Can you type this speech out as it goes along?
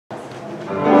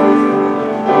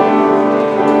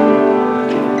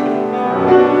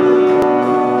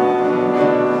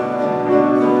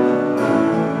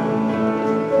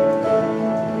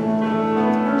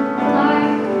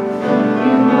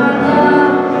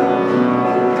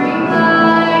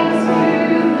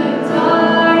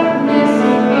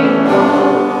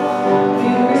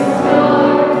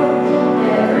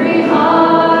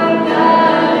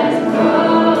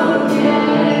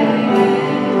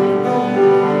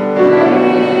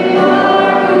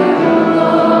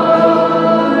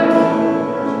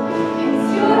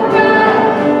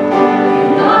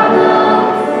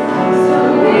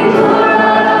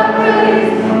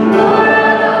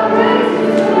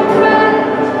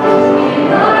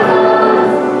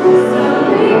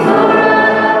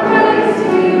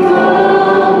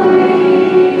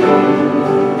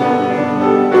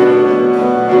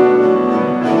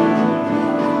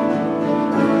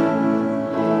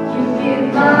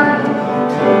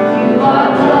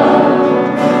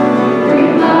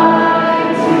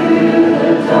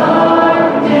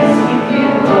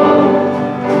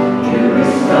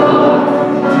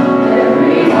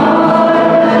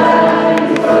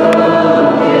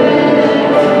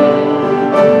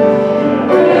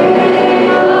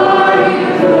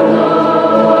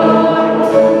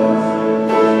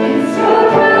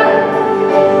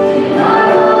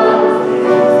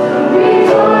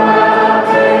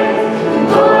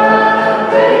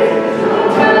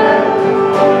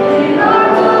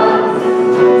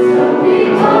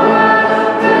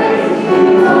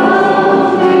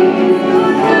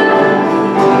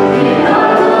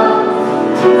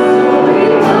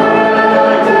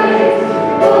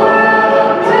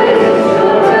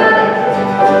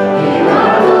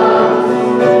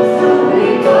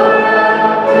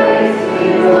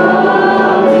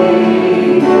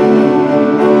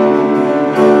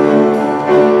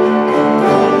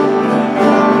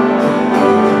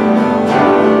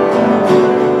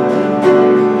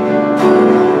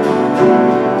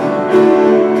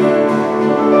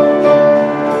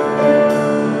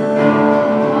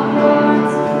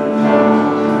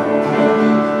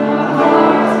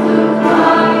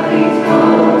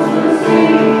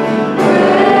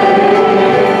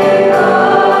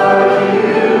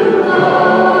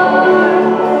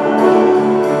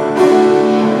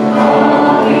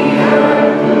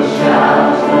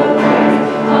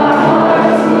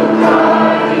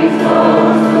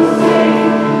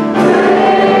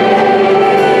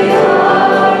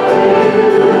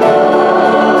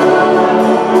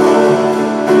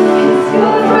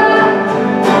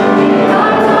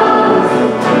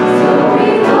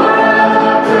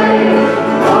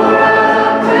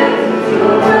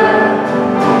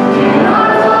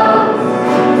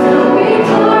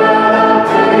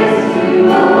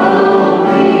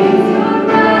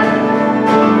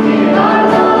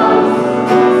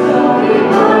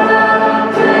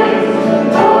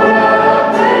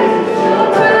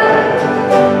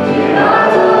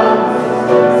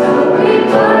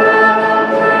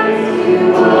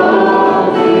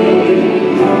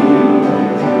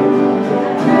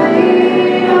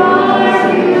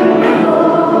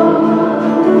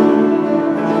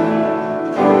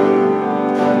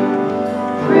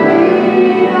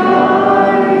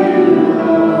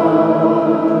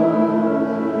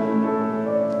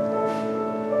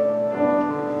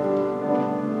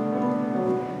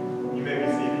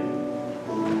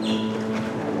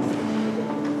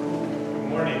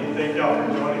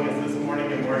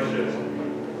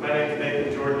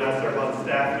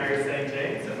staff here at St.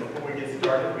 James, and before we get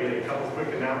started, we had a couple quick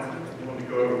announcements we wanted to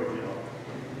go over with you all.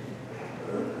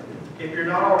 If you're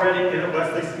not already in a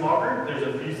Wesley small group, there's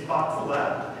a few spots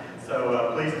left.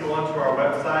 So please go onto our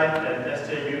website at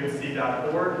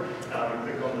sjumc.org and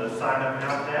click on the Sign Up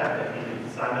Now tab, and you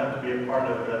can sign up to be a part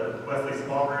of the Wesley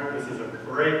small group. This is a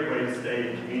great way to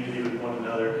stay in community with one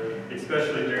another,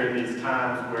 especially during these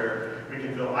times where we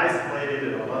can feel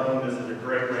isolated and alone. This is a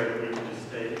great way that we can just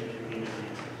stay in community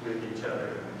with each other.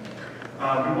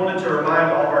 We wanted to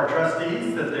remind all of our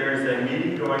trustees that there's a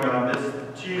meeting going on this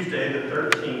Tuesday, the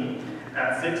 13th,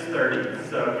 at 6:30.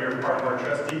 So if you're a part of our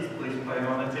trustees, please plan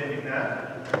on attending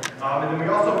that. And then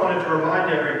we also wanted to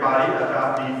remind everybody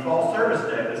about the Fall Service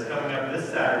Day that's coming up this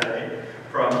Saturday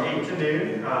from 8 to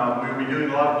noon. We'll be doing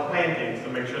a lot of planting,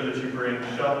 so make sure that you bring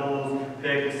shovels,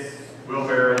 picks,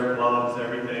 wheelbarrows, gloves,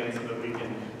 everything, so that we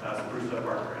can spruce up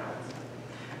our grounds.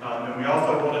 And we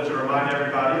also wanted to remind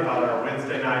everybody about our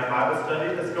Wednesday night Bible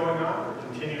study that's going on. We're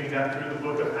continuing that through the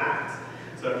book of Acts.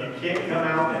 So if you can't come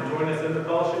out and join us in the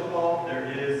fellowship hall,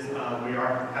 there is, we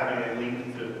are having a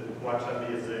link to watch that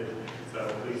via Zoom. So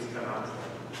please come out and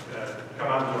join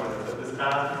us. At this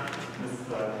time,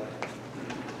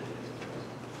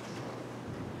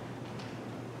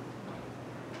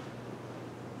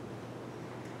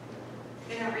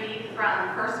 I'm going to read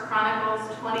from 1 Chronicles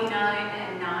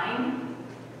 29:9.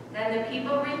 Then the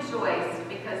people rejoiced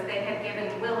because they had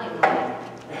given willingly,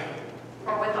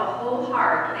 for with a whole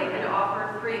heart they had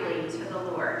offered freely to the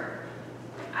Lord.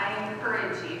 I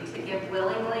encourage you to give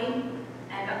willingly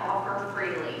and to offer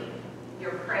freely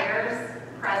your prayers,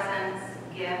 presents,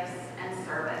 gifts, and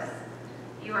service.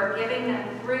 You are giving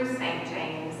them through St.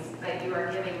 James, but you are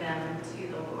giving them to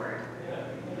the Lord.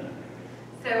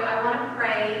 So I want to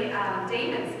pray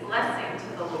David's blessing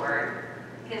to the Lord,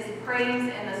 his praise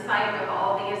in the sight of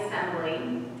all the assembly,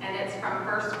 and it's from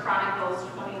 1 Chronicles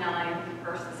 29,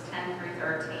 verses 10 through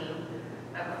 13.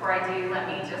 But before I do, let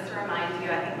me just remind you,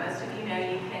 I think most of you know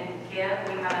you can give.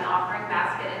 We have an offering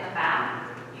basket in the back.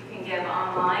 You can give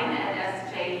online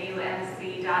at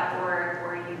sjumc.org,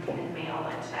 or you can mail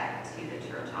a check to the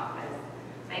church office.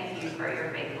 Thank you for your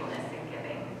faithfulness in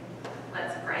giving.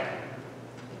 Let's pray.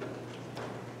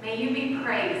 May you be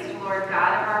praised, Lord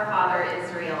God of our Father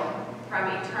Israel, from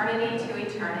eternity to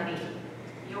eternity.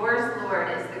 Yours, Lord,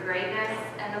 is the greatness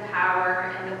and the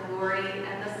power and the glory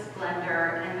and the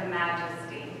splendor and the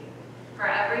majesty. For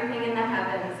everything in the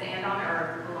heavens and on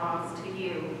earth belongs to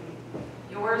you.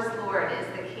 Yours, Lord, is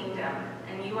the kingdom,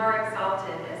 and you are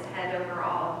exalted as head over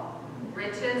all.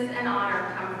 Riches and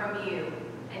honor come from you,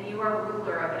 and you are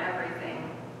ruler of everything.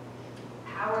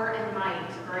 Power and might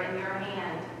are in your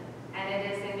hand, and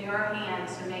it is in your hand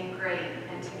to make great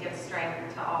and to give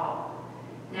strength to all.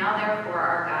 Now, therefore,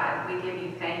 our God, we give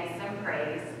you thanks and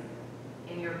praise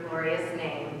in your glorious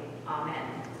name.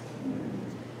 Amen.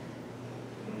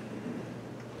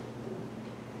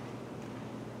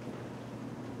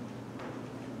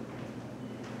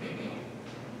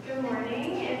 Good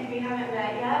morning. If we haven't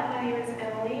met yet, my name is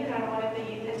Emily, and I'm one of the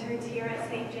youth interns here at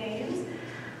St. James.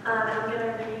 I'm going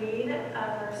to read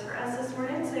a verse for us this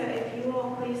morning, so if you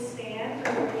will please stand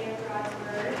for the reading of God's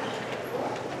word.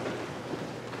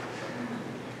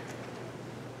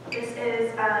 This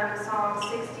is Psalm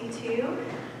 62,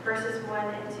 verses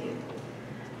 1 and 2.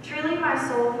 Truly my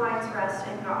soul finds rest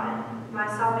in God. My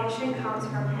salvation comes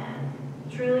from him.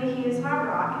 Truly he is my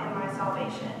rock and my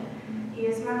salvation. He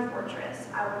is my fortress.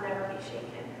 I will never be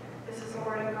shaken. This is the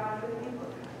word of God for the people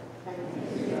of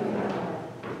God.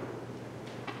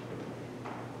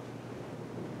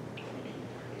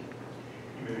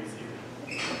 you may be seated.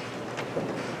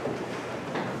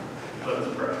 Let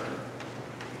us pray.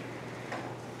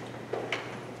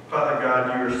 Father God,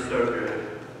 you are so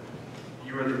good.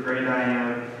 You are the great I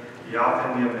am, the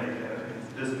Alpha and the Omega. And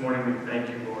this morning we thank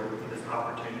you, Lord, for this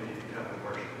opportunity to come and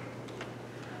worship.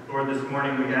 Lord, this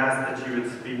morning we ask that you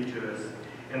would speak to us.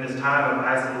 In this time of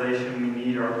isolation, we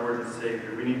need our Lord and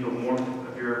Savior. We need the warmth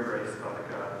of your embrace, Father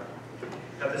God.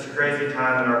 At this crazy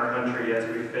time in our country, as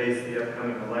we face the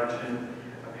upcoming election,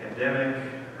 a pandemic,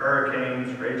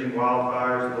 hurricanes, raging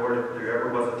wildfires, Lord, if there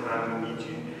ever was a time we need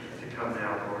you to come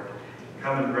now, Lord.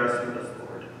 Come and rest with us,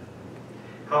 Lord.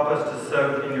 Help us to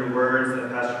soak in your words that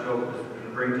Pastor Bill is going to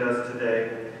bring to us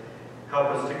today.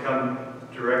 Help us to come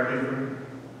directly from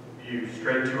you,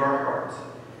 straight to our hearts.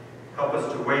 Help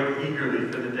us to wait eagerly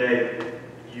for the day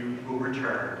that you will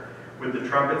return, with the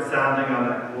trumpet sounding on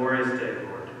that glorious day,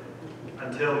 Lord.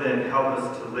 Until then, help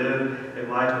us to live a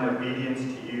life in obedience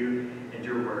to you and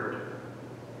your word.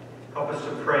 Help us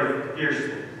to pray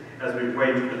fiercely as we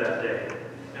wait for that day,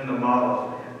 in the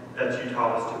model that you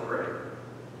taught us to pray.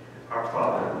 Our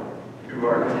Father, who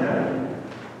art in heaven,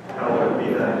 hallowed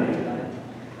be thy name.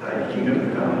 Thy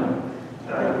kingdom come,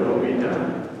 thy will be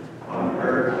done, on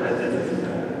earth as it is in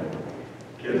heaven.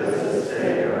 Give us this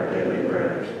day our daily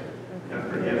bread, and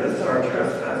forgive us our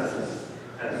trespasses,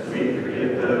 as we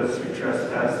forgive those who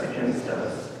trespass against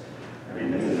us.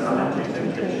 Lead us not into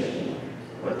temptation,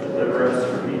 but deliver us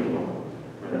from evil.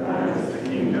 For thine is the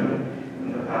kingdom,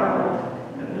 and the power,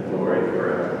 and the glory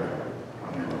forever.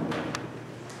 Amen.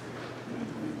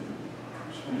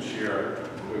 I just want to share a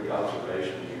quick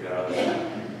observation with you guys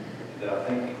that I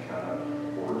think kind of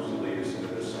works to lead us into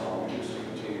this song, just to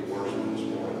continue worshiping this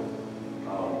morning.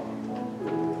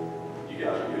 You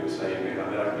guys are good at saying amen. I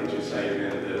bet I can get you to say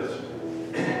amen to this.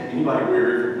 Anybody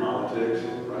weary from politics?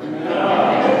 Right?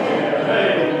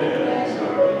 So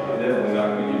I'm definitely not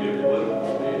going to give you a political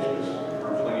speech because there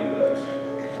are plenty of those.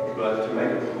 But to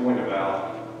make a point about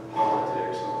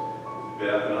politics,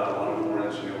 Beth and I, a lot of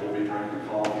friends, we'll be drinking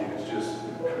coffee, and it's just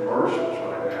commercials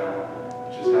right now.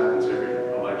 It just happens every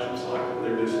election cycle.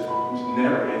 They're just, it's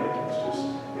never ending.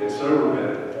 It's so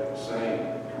repetitive, same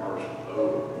commercial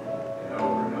over and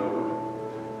over and over.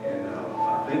 And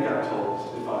I think I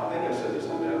said this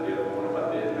to Beth the other morning. If I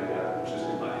did, maybe it was just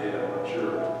in my head, I'm not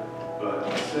sure. But I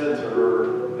said to her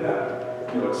that,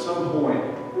 at some point,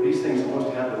 these things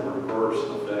almost have the reverse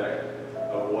effect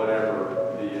of whatever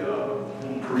the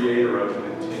creator of them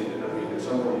intended. I mean, at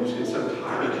some point, you just get so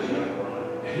tired of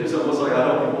it. It's almost like I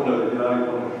don't want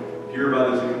to hear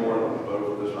about this anymore. I don't want to vote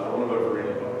for this. I don't want to vote for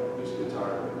anybody. I just get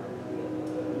tired of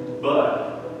it. But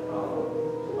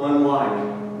unlike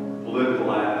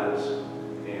political ads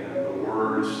and the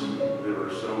words that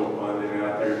are so abundant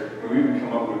out there, and we can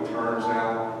come up with terms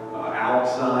now,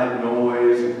 outside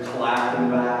noise and clapping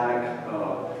back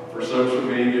for social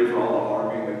media, for all the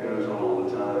arguing that goes on all the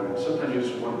time. And sometimes you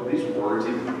just wonder, these words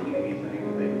even mean anything?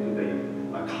 Do they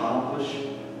accomplish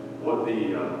what the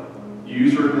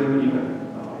user of them even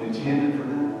intended for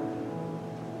them?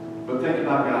 But think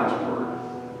about God's Word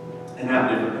and how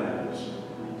different that is.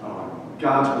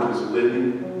 God's Word is living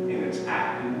and it's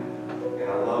active. And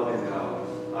I love in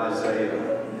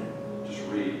Isaiah, just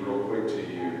read real quick to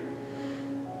you.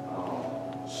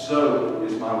 So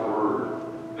is my word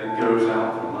that goes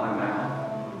out from my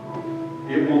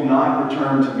mouth. It will not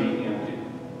return to me empty,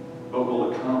 but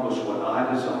will accomplish what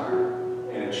I desire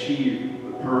and achieve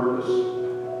the purpose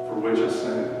for which I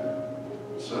sent it.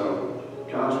 So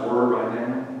God's Word right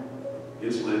now,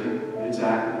 it's living, it's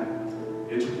active,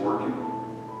 it's working.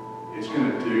 It's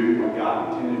going to do what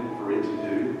God intended for it to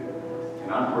do.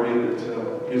 And I pray that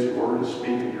His Word is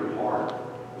speaking to your heart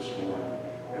this morning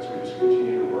as we just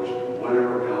continue to worship Him.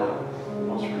 Whatever God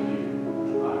wants from you,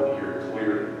 I hear it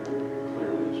clearly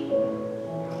this morning.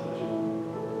 God bless you.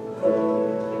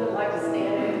 You would like to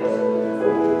stand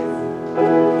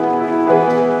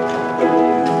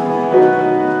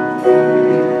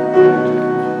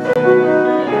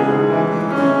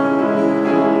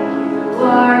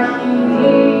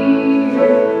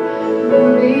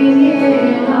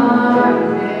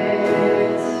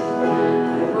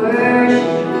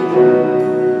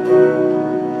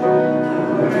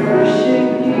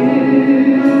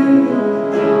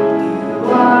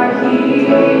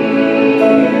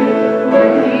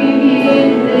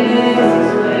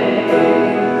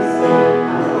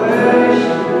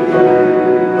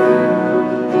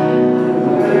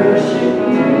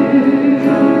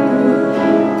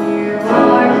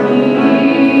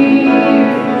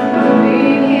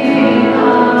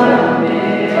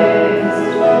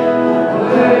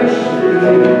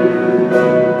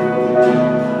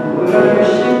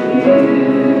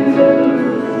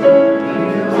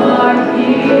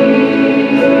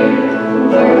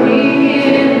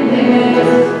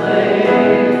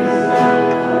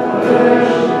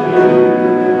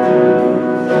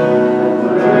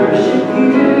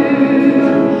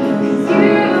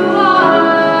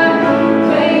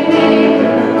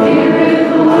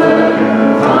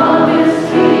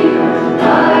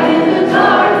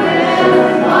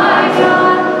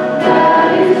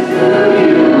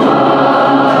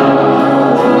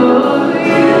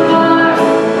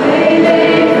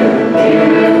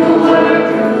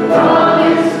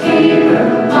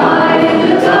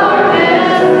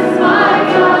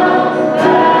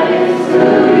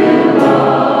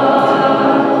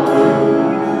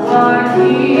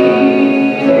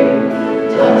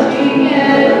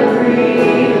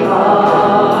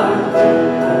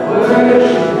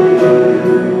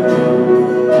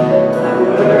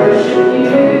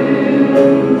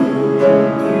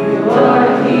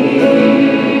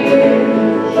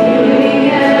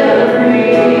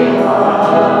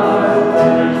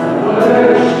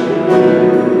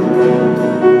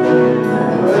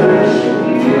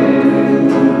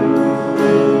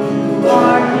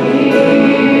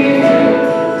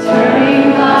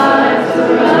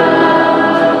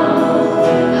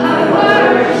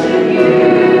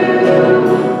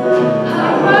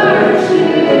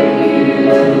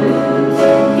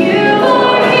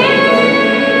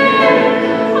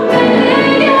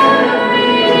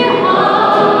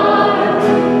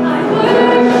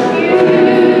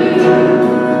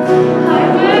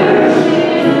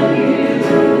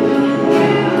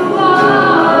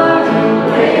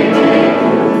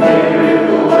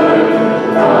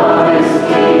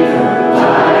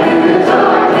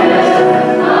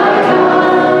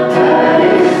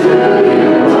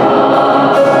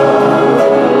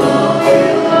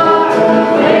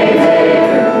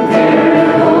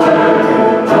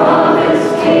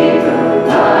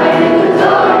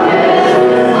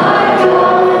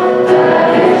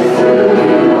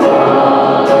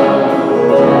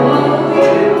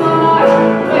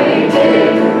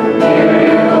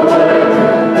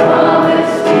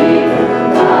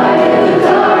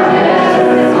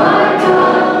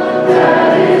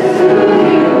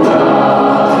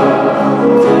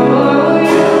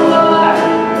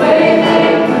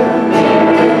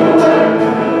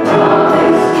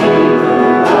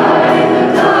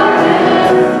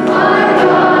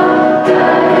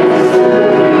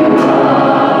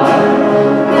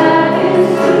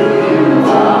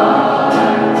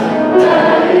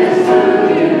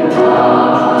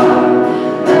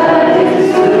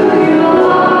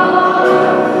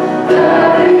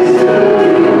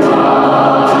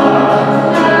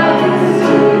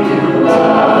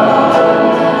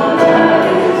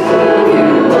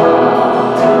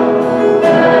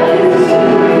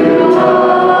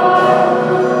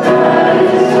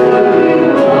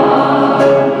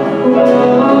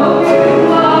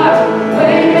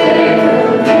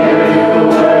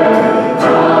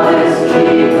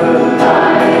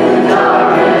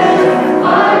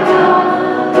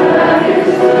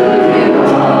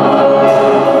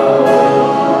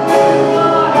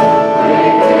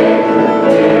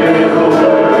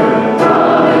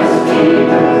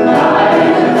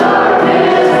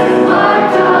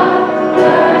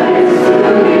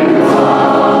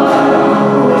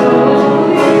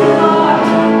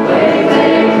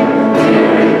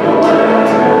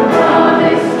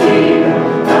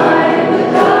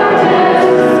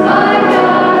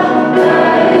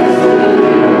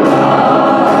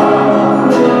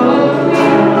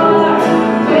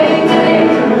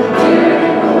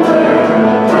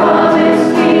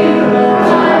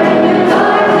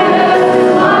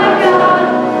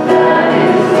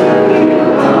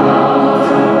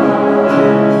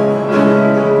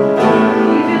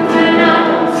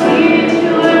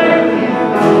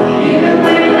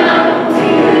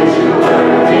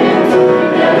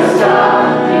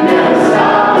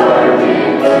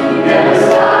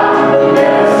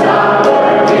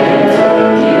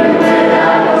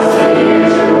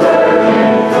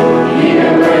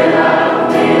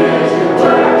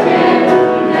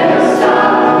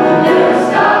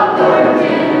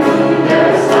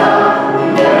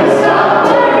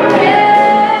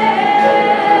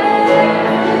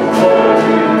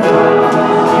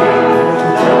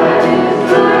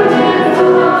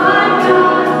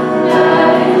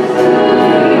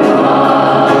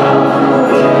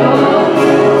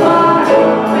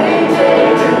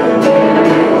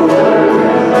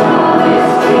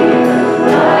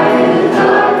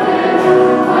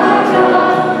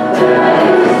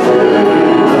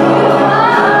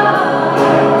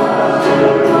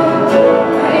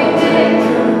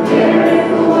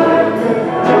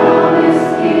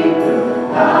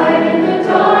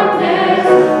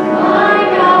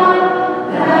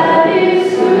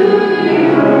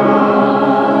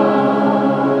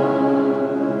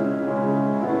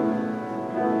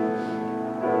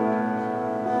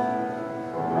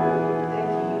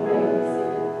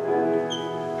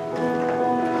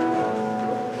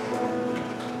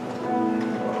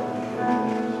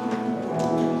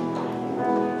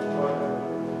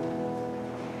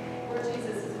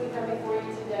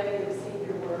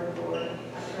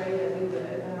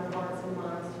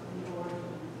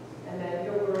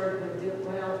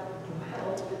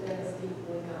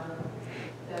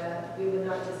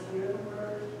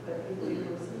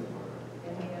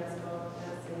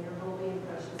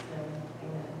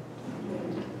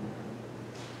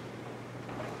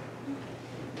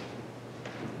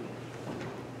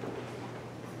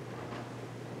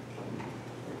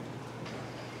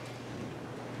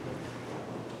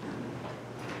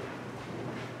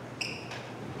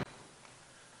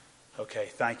Okay,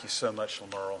 thank you so much,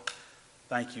 Lamerle.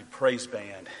 Thank you, Praise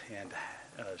Band. And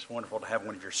it's wonderful to have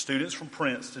one of your students from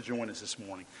Prince to join us this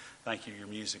morning. Thank you. Your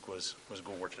music was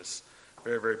gorgeous.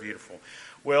 Very, very beautiful.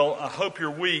 Well, I hope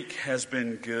your week has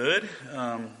been good.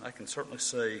 I can certainly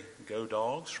say go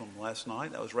Dogs from last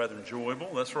night. That was rather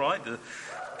enjoyable. That's right.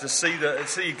 To see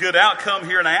a good outcome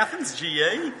here in Athens,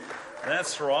 GA.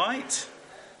 That's right.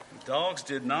 Dogs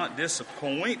did not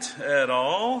disappoint at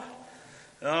all.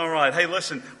 All right. Hey,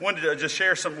 listen, wanted to just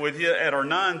share something with you. At our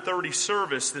 9:30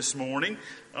 service this morning,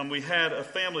 we had a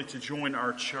family to join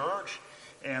our church.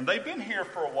 And they've been here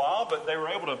for a while, but they were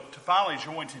able to finally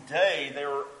join today. They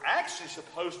were actually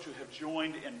supposed to have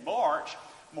joined in March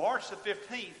the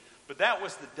 15th, but that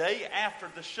was the day after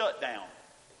the shutdown,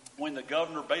 when the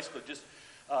governor basically just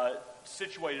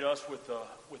situated us with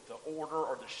the order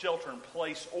or the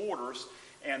shelter-in-place orders,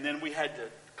 and then we had to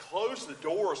close the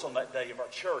doors on that day of our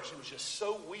church. It was just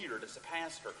so weird as a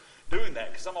pastor doing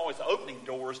that, because I'm always opening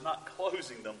doors, not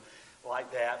closing them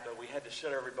like that, but we had to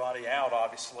shut everybody out,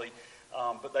 obviously.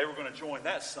 But they were going to join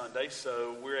that Sunday,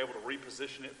 so we were able to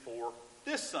reposition it for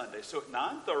this Sunday. So at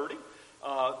 9:30,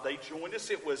 they joined us.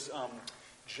 It was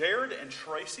Jared and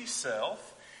Tracy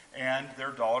Self and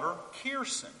their daughter,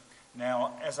 Kirsten.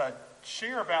 Now, as I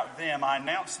share about them, I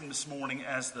announced them this morning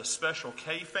as the Special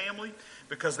K family,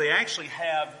 because they actually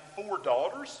have 4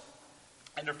 daughters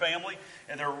and their family,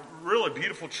 and they're really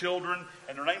beautiful children,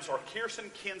 and their names are Kirsten,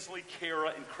 Kinsley,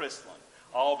 Kara, and Chrislyn.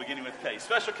 All beginning with K.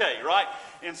 Special K, right?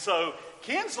 And so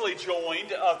Kinsley joined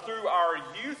through our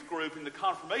youth group in the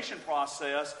confirmation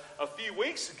process a few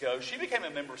weeks ago. She became a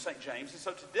member of St. James. And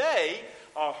so today,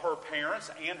 her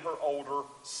parents and her older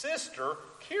sister,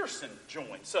 Kirsten,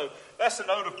 joined. So that's a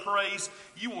note of praise.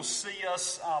 You will see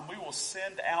us, we will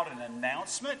send out an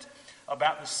announcement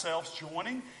about the Selves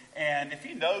joining. And if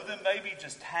you know them, maybe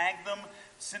just tag them,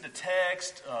 send a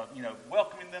text,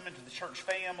 welcoming them into the church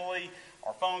family,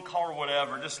 or phone call or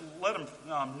whatever. Just let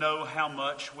them know how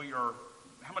much we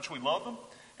love them,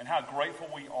 and how grateful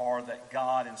we are that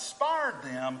God inspired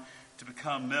them to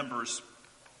become members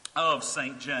of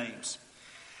St. James.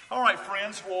 All right,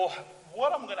 friends. Well,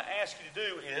 what I'm going to ask you to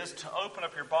do is to open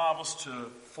up your Bibles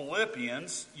to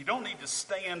Philippians. You don't need to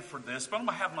stand for this, but I'm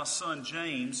going to have my son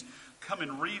James come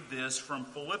and read this from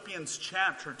Philippians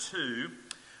chapter 2,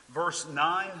 verse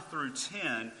 9 through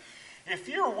 10. If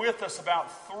you were with us about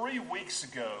 3 weeks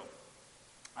ago,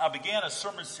 I began a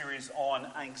sermon series on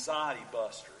anxiety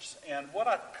busters. And what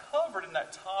I covered in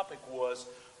that topic was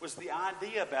the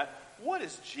idea about what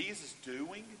is Jesus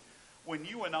doing when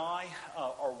you and I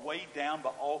are weighed down by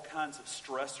all kinds of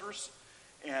stressors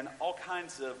and all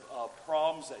kinds of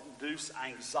problems that induce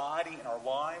anxiety in our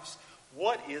lives.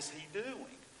 What is he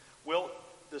doing? Well,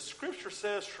 the scripture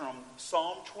says from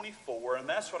Psalm 24, and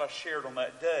that's what I shared on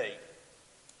that day,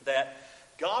 that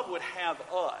God would have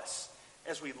us,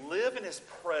 as we live in his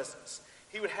presence,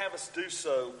 he would have us do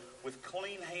so with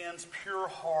clean hands, pure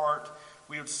heart.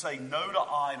 We would say no to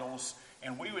idols,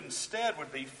 and we would instead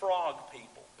be frog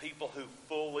people who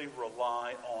fully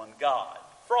rely on God.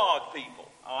 Frog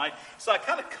people, all right? So I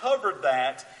kind of covered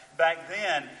that back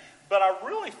then, but I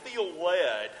really feel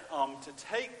led to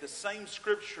take the same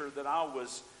scripture that I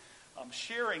was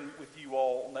sharing with you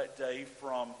all on that day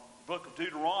from the book of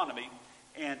Deuteronomy,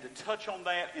 and to touch on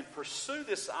that and pursue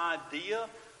this idea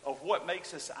of what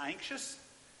makes us anxious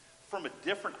from a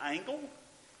different angle,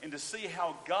 and to see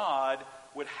how God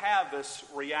would have us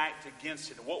react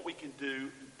against it, and what we can do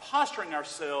posturing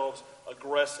ourselves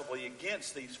aggressively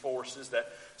against these forces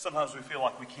that sometimes we feel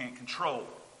like we can't control.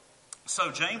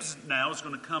 So James now is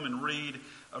going to come and read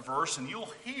a verse, and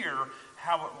you'll hear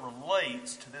how it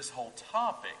relates to this whole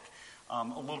topic a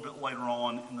little bit later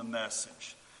on in the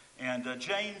message. And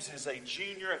James is a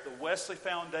junior at the Wesley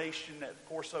Foundation, of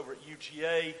course, over at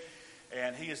UGA,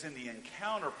 and he is in the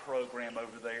Encounter program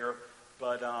over there.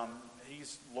 But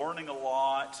he's learning a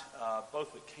lot,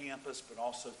 both at campus but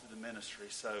also through the ministry.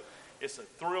 So it's a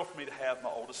thrill for me to have my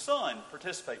oldest son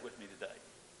participate with me today.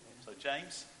 So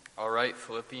James? All right,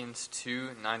 Philippians 2,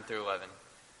 9 through 11.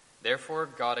 Therefore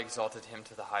God exalted him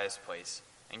to the highest place,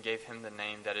 and gave him the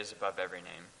name that is above every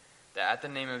name, that at the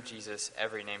name of Jesus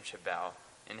every name should bow,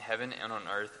 in heaven and on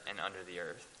earth and under the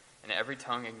earth, and every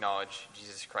tongue acknowledge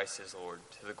Jesus Christ is Lord,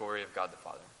 to the glory of God the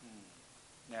Father.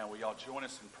 Now, will y'all join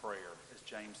us in prayer as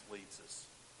James leads us?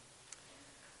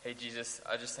 Hey, Jesus,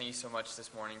 I just thank you so much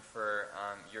this morning for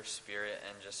your spirit,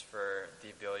 and just for the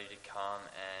ability to come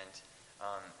and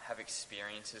have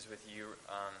experiences with you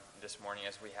this morning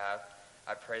as we have.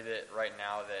 I pray that right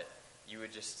now that you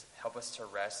would just help us to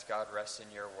rest, God, rest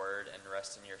in your word and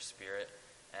rest in your spirit.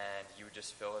 And you would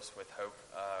just fill us with hope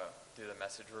through the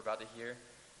message we're about to hear.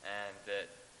 and that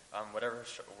whatever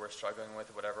we're struggling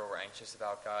with, whatever we're anxious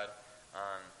about, God,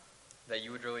 that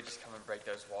you would really just come and break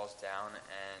those walls down,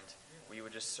 and we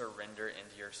would just surrender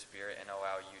into your Spirit and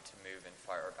allow you to move and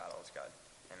fight our battles, God.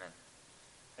 Amen.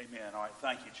 Amen. All right.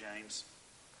 Thank you, James.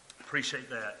 Appreciate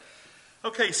that.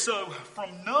 Okay, so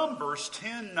from Numbers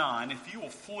 10:9, if you will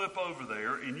flip over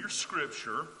there in your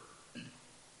scripture,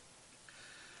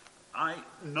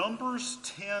 Numbers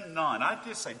 10:9. I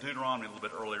did say Deuteronomy a little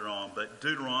bit earlier on, but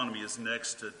Deuteronomy is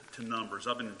next to Numbers.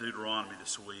 I've been in Deuteronomy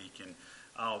this week, and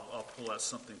I'll pull out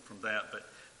something from that. But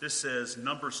this says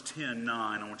Numbers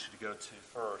 10:9. I want you to go to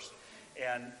first.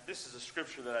 And this is a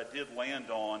scripture that I did land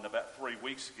on about 3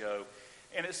 weeks ago.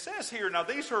 And it says here, now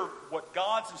these are what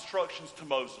God's instructions to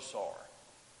Moses are.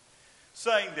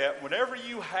 Saying that whenever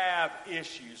you have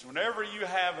issues, whenever you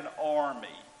have an army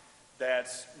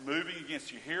that's moving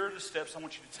against you, here are the steps I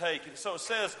want you to take. And so it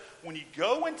says, when you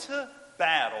go into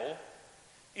battle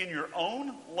in your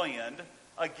own land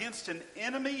against an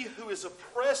enemy who is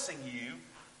oppressing you,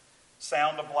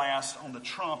 sound a blast on the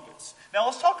trumpets. Now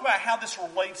let's talk about how this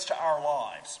relates to our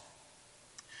lives.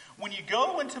 When you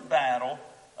go into battle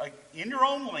in your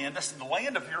own land, that's in the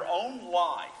land of your own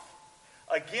life,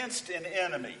 against an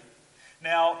enemy.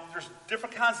 Now, there's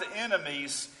different kinds of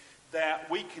enemies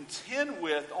that we contend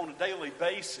with on a daily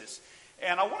basis.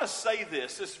 And I want to say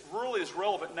this really is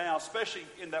relevant now, especially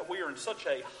in that we are in such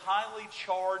a highly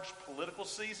charged political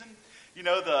season. You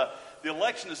know, the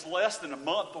election is less than a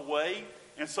month away,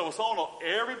 and so it's on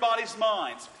everybody's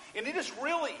minds. And it is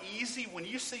really easy when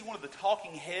you see one of the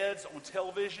talking heads on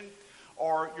television,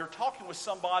 or you're talking with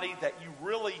somebody that you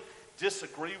really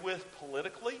disagree with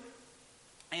politically,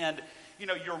 and you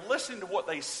know, you're listening to what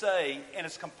they say, and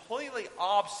it's completely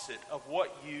opposite of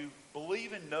what you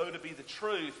believe and know to be the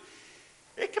truth.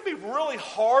 It can be really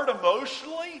hard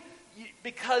emotionally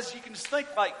because you can just think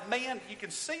like, man, you can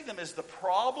see them as the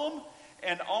problem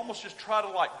and almost just try to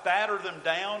like batter them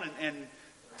down and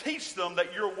teach them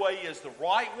that your way is the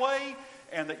right way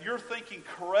and that you're thinking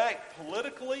correct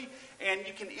politically. And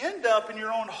you can end up in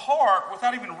your own heart,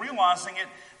 without even realizing it,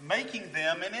 making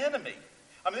them an enemy.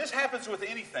 I mean, this happens with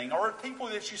anything, or people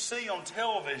that you see on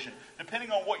television,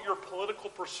 depending on what your political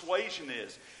persuasion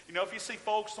is. You know, if you see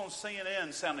folks on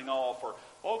CNN sounding off, or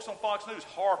folks on Fox News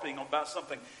harping about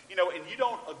something, you know, and you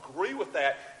don't agree with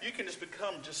that, you can just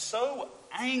become just so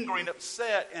angry and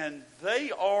upset, and they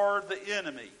are the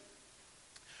enemy.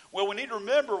 Well, we need to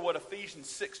remember what Ephesians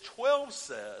 6:12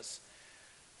 says,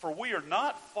 for we are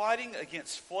not fighting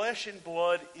against flesh and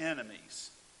blood enemies,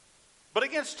 but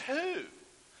against who?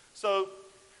 So,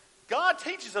 God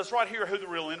teaches us right here who the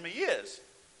real enemy is.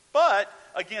 But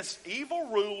against evil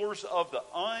rulers of the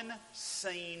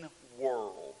unseen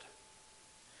world.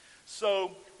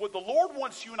 So what the Lord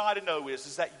wants you and I to know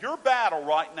is that your battle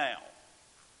right now,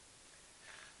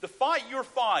 the fight you're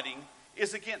fighting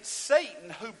is against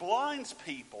Satan who blinds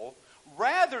people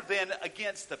rather than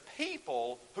against the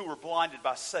people who are blinded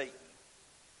by Satan.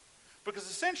 Because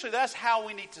essentially that's how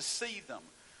we need to see them.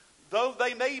 Though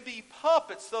they may be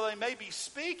puppets, though they may be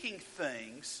speaking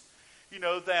things, you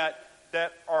know, that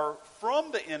are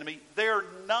from the enemy, they're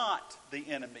not the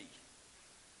enemy.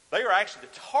 They are actually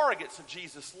the targets of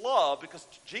Jesus' love because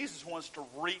Jesus wants to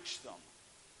reach them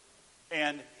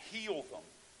and heal them.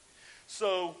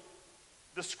 So,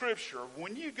 the scripture,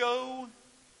 when you go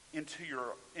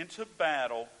into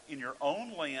battle in your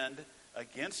own land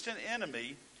against an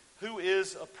enemy who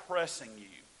is oppressing you.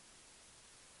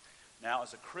 Now,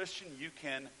 as a Christian, you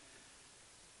can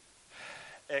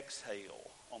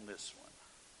exhale on this one.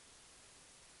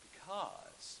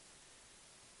 Because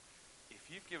if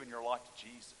you've given your life to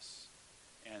Jesus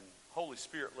and Holy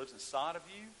Spirit lives inside of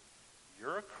you,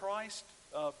 you're a Christ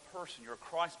person. You're a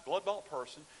Christ blood-bought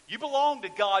person. You belong to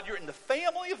God. You're in the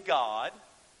family of God.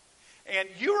 And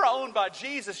you're owned by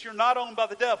Jesus. You're not owned by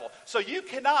the devil. So you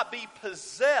cannot be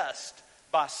possessed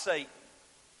by Satan.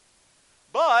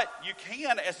 But you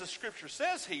can, as the scripture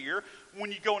says here,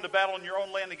 when you go into battle in your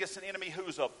own land against an enemy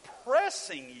who's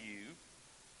oppressing you,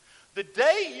 the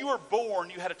day you were born,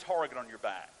 you had a target on your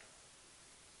back.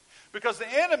 Because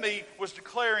the enemy was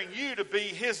declaring you to be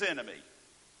his enemy.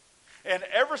 And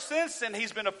ever since then,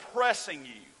 he's been oppressing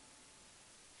you.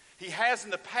 He has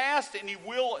in the past and he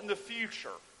will in the future.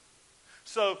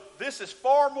 So this is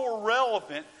far more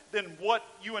relevant than what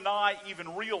you and I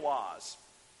even realize.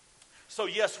 So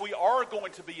yes, we are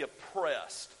going to be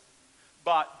oppressed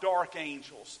by dark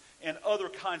angels and other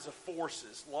kinds of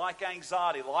forces, like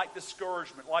anxiety, like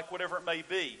discouragement, like whatever it may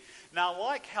be. Now, I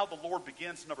like how the Lord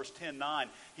begins in Numbers 10:9.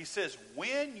 He says,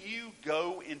 when you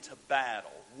go into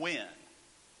battle, when.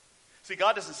 See,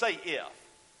 God doesn't say if.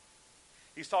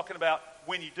 He's talking about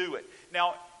when you do it.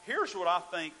 Now, here's what I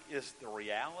think is the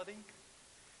reality,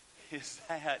 is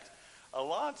that a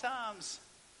lot of times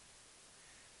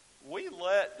we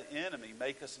let the enemy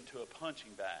make us into a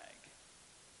punching bag.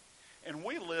 And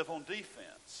we live on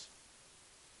defense.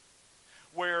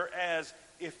 Whereas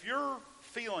if you're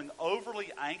feeling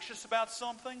overly anxious about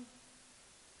something,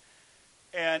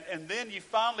 and then you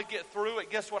finally get through it,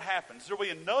 guess what happens? There'll be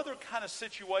another kind of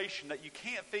situation that you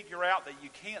can't figure out, that you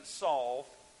can't solve,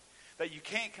 that you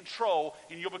can't control,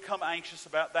 and you'll become anxious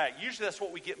about that. Usually that's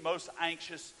what we get most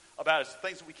anxious about, is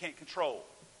things that we can't control.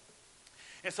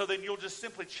 And so then you'll just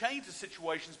simply change the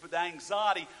situations, but the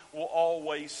anxiety will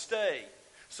always stay.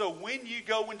 So when you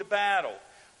go into battle,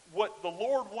 what the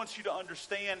Lord wants you to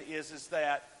understand is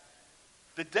that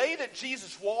the day that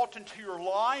Jesus walked into your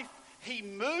life, He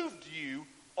moved you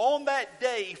on that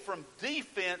day from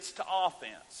defense to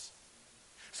offense.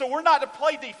 So we're not to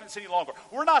play defense any longer.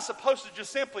 We're not supposed to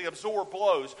just simply absorb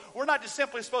blows. We're not just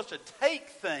simply supposed to take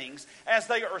things as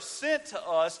they are sent to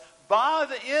us by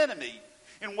the enemy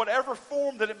in whatever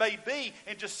form that it may be,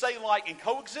 and just say and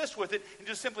coexist with it, and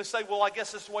just simply say, well, I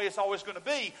guess this is the way it's always going to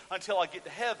be until I get to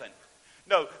heaven.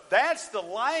 No, that's the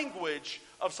language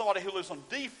of somebody who lives on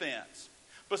defense.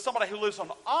 But somebody who lives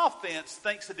on offense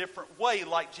thinks a different way,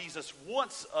 like Jesus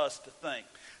wants us to think.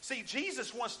 See,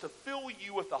 Jesus wants to fill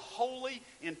you with a holy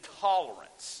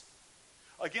intolerance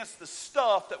against the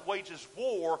stuff that wages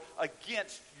war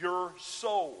against your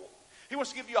soul. He wants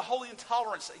to give you a holy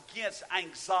intolerance against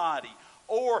anxiety,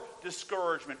 or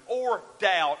discouragement, or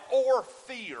doubt, or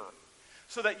fear,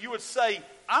 so that you would say,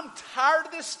 I'm tired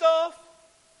of this stuff,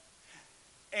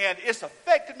 and it's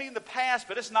affected me in the past,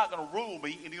 but it's not going to rule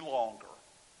me any longer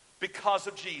because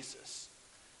of Jesus.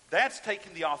 That's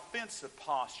taking the offensive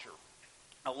posture.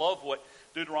 I love what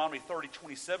Deuteronomy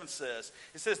 30:27 says.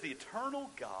 It says, the eternal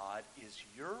God is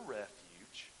your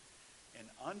refuge, and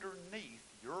underneath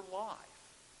your life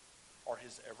are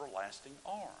His everlasting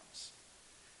arms.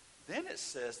 Then it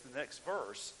says, the next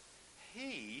verse,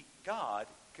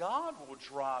 God will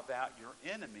drive out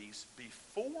your enemies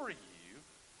before you,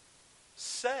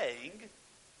 saying,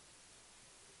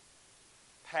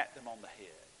 pat them on the head.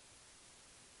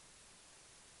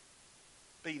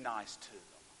 Be nice to them.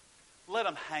 Let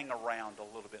them hang around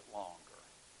a little bit longer.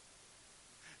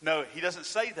 No, He doesn't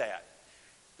say that.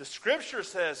 The Scripture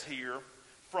says here,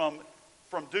 from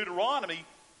Deuteronomy,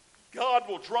 God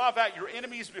will drive out your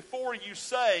enemies before you,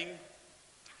 saying,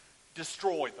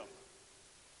 destroy them.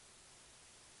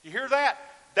 You hear that?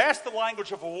 That's the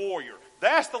language of a warrior.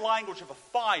 That's the language of a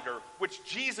fighter, which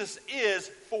Jesus is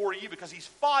for you, because He's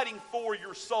fighting for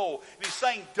your soul. And He's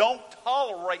saying, don't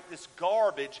tolerate this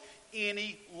garbage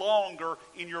any longer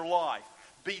in your life.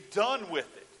 Be done with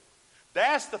it.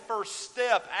 That's the first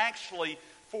step, actually,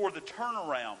 for the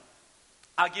turnaround.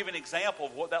 I'll give an example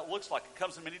of what that looks like. It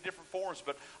comes in many different forms,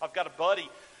 but I've got a buddy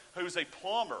who's a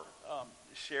plumber.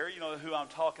 Sherry, you know who I'm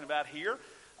talking about here.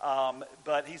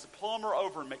 But he's a plumber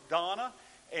over in McDonough,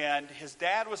 and his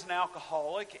dad was an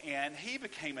alcoholic, and he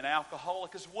became an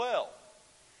alcoholic as well.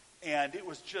 And it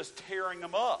was just tearing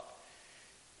him up.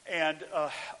 And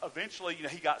eventually,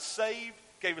 he got saved,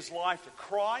 gave his life to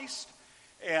Christ,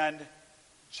 and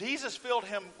Jesus filled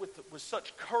him with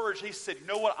such courage. He said, you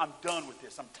know what, I'm done with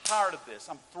this. I'm tired of this.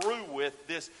 I'm through with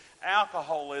this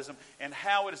alcoholism and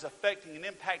how it is affecting and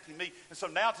impacting me. And so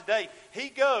now today, he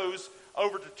goes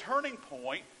over to Turning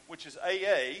Point, which is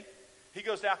AA. He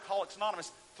goes to Alcoholics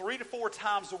Anonymous 3 to 4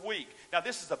 times a week. Now,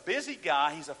 this is a busy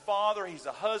guy. He's a father. He's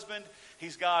a husband.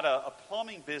 He's got a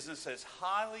plumbing business that's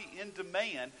highly in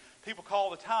demand. People call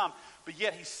all the time. But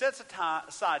yet he sets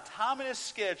aside time in his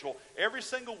schedule every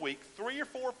single week, 3 or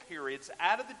 4 periods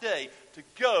out of the day, to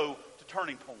go to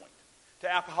Turning Point,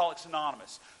 to Alcoholics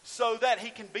Anonymous, so that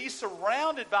he can be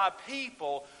surrounded by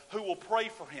people who will pray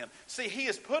for him. See, he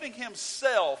is putting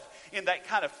himself in that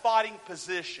kind of fighting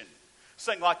position,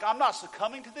 saying, I'm not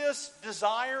succumbing to this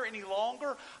desire any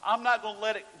longer. I'm not going to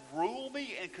let it rule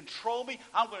me and control me.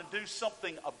 I'm going to do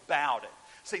something about it.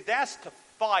 See, that's to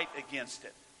fight against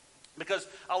it. Because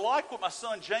I like what my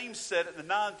son James said at the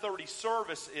 9:30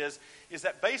 service is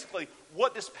that basically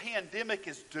what this pandemic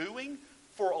is doing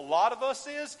for a lot of us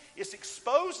is it's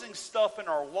exposing stuff in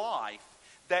our life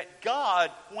that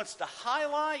God wants to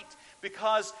highlight,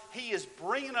 because He is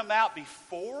bringing them out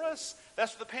before us.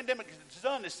 That's what the pandemic has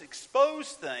done, is to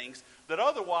expose things that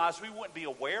otherwise we wouldn't be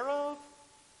aware of.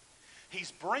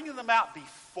 He's bringing them out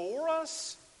before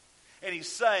us, and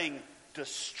He's saying,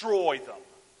 destroy them.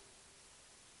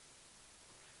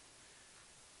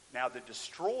 Now, the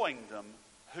destroying them,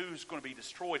 who's going to be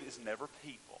destroyed is never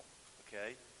people,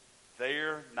 okay?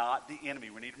 They're not the enemy.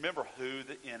 We need to remember who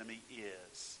the enemy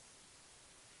is.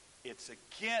 It's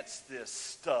against this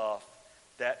stuff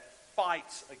that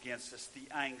fights against us,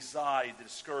 the anxiety, the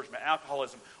discouragement,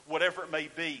 alcoholism, whatever it may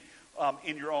be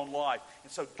in your own life.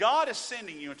 And so God is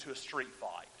sending you into a street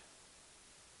fight.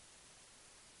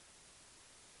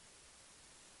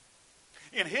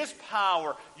 In His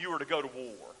power, you are to go to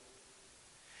war.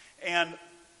 And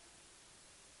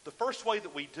the first way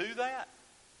that we do that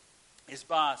is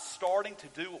by starting to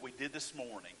do what we did this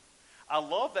morning. I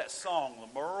love that song,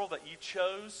 Merle, that you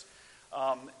chose.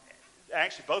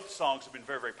 Actually, both songs have been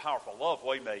very, very powerful. I love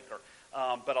Waymaker.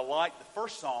 But I like the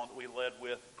first song that we led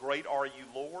with, Great Are You,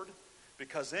 Lord,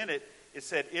 because in it, it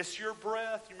said, it's your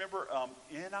breath. You remember,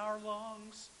 in our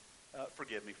lungs.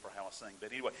 Forgive me for how I sing,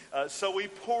 but anyway. So we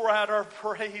pour out our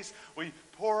praise. We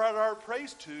pour out our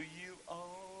praise to you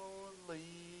only,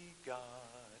 God.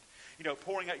 You know,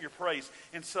 pouring out your praise.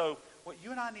 And so what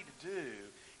you and I need to do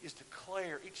is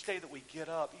declare each day that we get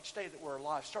up, each day that we're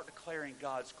alive, start declaring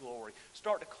God's glory.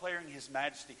 Start declaring His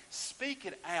majesty. Speak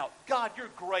it out. God, you're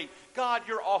great. God,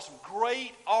 you're awesome.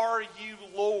 Great are you,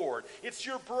 Lord. It's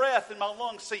your breath in my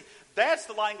lungs. See, that's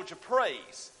the language of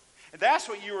praise. And that's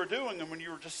what you were doing when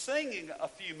you were just singing a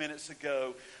few minutes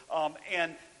ago.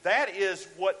 And that is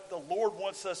what the Lord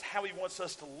wants us, how He wants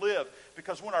us to live.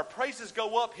 Because when our praises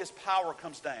go up, His power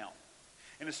comes down.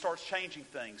 And it starts changing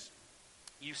things.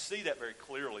 You see that very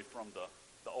clearly from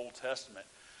the Old Testament.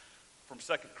 From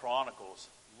 2 Chronicles.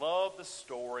 Love the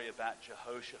story about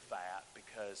Jehoshaphat.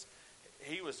 Because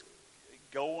he was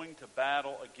going to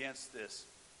battle against this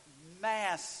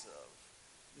massive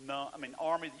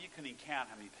army that you couldn't even count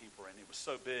how many people were in. It was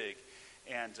so big.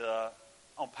 And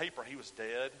on paper, he was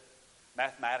dead.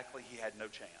 Mathematically, he had no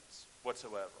chance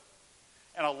whatsoever.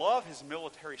 And I love his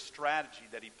military strategy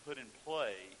that he put in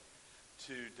play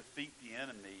to defeat the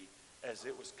enemy as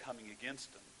it was coming against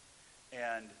him.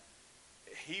 And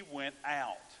he went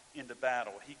out into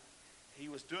battle. He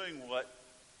was doing what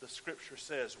the Scripture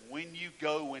says. When you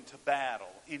go into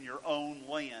battle in your own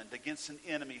land against an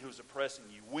enemy who's oppressing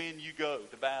you, when you go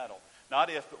to battle, not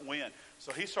if but when.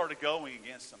 So he started going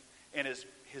against them. And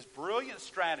his brilliant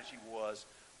strategy was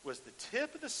the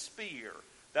tip of the spear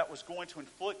that was going to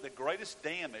inflict the greatest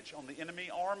damage on the enemy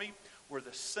army were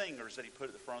the singers that he put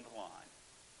at the front of the line.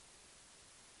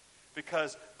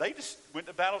 Because they just went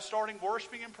to battle starting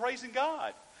worshiping and praising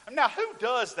God. Now, who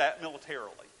does that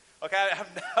militarily? Okay,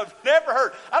 I've never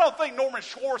heard. I don't think Norman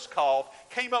Schwarzkopf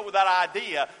came up with that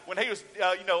idea when he was,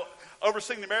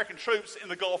 overseeing the American troops in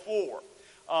the Gulf War.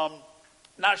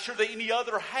 Not sure that any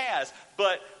other has,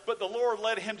 but the Lord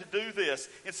led him to do this.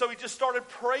 And so he just started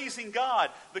praising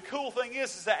God. The cool thing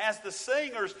is that as the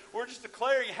singers were just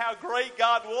declaring how great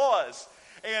God was,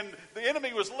 and the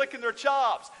enemy was licking their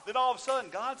chops, then all of a sudden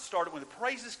God started, when the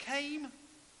praises came,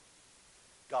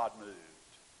 God moved.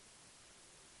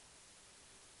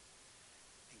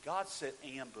 And God set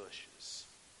ambushes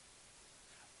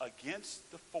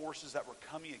against the forces that were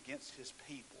coming against His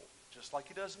people, just like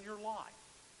He does in your life.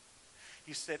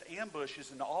 He set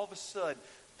ambushes, and all of a sudden,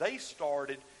 they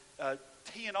started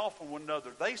teeing off on one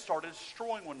another. They started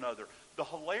destroying one another. The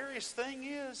hilarious thing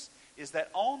is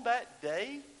that on that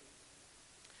day,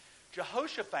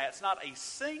 Jehoshaphat's not a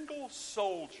single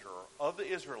soldier of the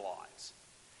Israelites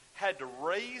had to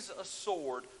raise a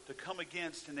sword to come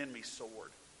against an enemy sword.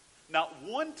 Not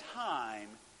one time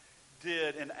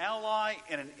did an ally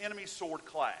and an enemy sword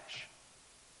clash,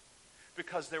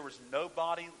 because there was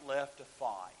nobody left to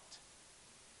fight.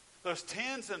 Those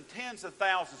tens and tens of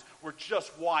thousands were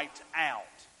just wiped out.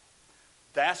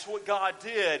 That's what God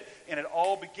did, and it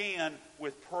all began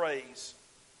with praise.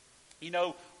 You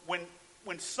know,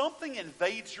 when something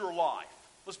invades your life,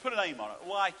 let's put a name on it,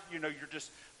 like, you're just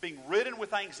being ridden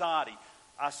with anxiety.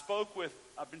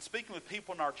 I've been speaking with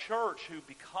people in our church who,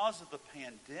 because of the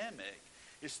pandemic,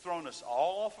 has thrown us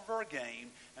all off of our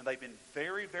game, and they've been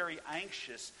very, very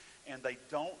anxious, and they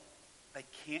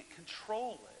can't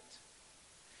control it.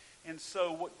 And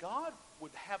so what God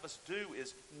would have us do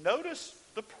is notice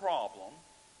the problem,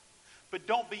 but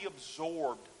don't be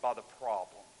absorbed by the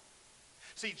problem.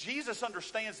 See, Jesus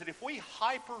understands that if we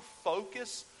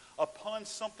hyper-focus upon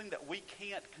something that we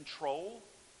can't control,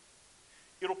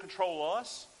 it'll control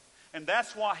us. And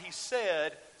that's why He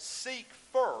said, seek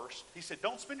first. He said,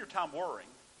 don't spend your time worrying.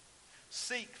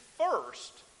 Seek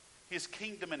first His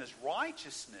kingdom and His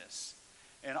righteousness,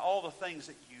 and all the things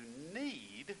that you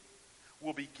need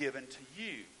will be given to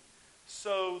you.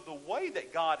 So the way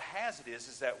that God has it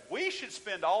is that we should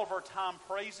spend all of our time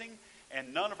praising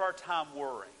and none of our time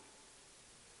worrying.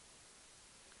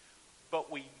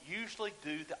 But we usually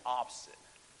do the opposite.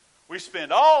 We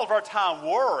spend all of our time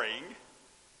worrying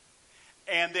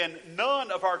and then none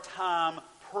of our time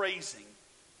praising.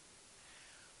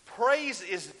 praise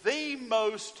is the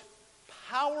most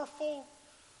powerful,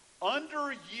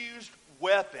 underused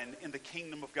weapon in the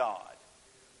kingdom of God.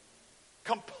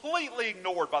 Completely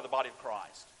ignored by the body of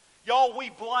Christ. Y'all, we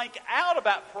blank out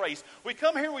about praise. We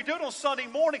come here, we do it on Sunday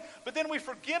morning, but then we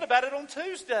forget about it on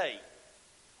Tuesday.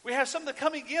 We have something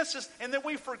coming against us, and then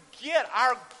we forget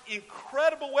our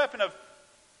incredible weapon of,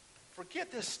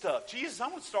 forget this stuff. Jesus, I'm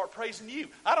going to start praising you.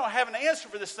 I don't have an answer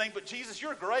for this thing, but Jesus,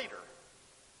 you're greater.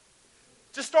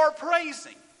 Just start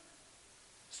praising.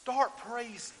 Start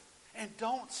praising. And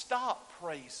don't stop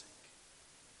praising.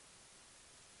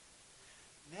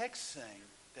 Next thing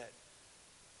that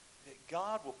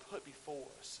God will put before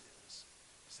us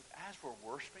is that as we're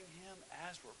worshiping Him,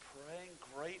 as we're praying,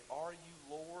 great are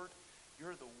you, Lord.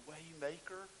 You're the way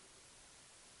maker.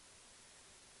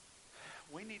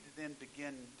 We need to then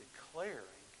begin declaring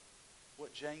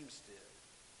what James did.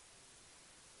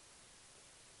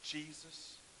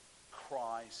 Jesus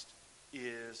Christ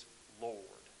is Lord.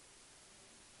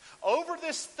 Over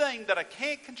this thing that I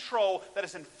can't control, that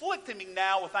is inflicting me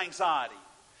now with anxiety.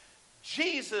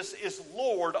 Jesus is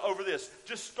Lord over this.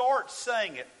 Just start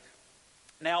saying it.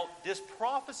 Now, this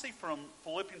prophecy from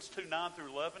Philippians 2, 9 through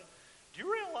 11, do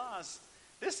you realize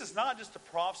this is not just a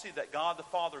prophecy that God the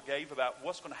Father gave about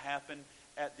what's going to happen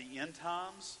at the end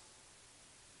times?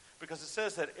 Because it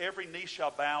says that every knee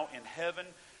shall bow in heaven.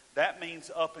 That means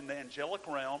up in the angelic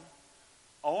realm,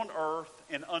 on earth,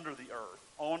 and under the earth.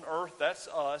 On earth, that's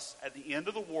us. At the end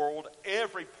of the world,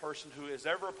 every person who has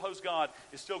ever opposed God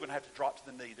is still going to have to drop to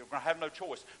the knee. They're going to have no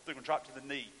choice. They're going to drop to the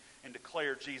knee and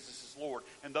declare Jesus is Lord.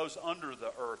 And those under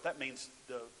the earth, that means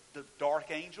the dark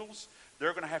angels,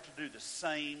 they're going to have to do the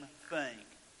same thing.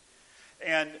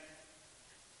 And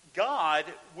God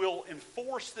will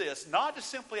enforce this, not just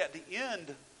simply at the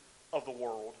end of the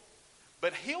world,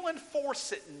 but He'll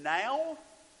enforce it now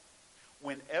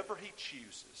whenever He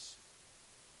chooses.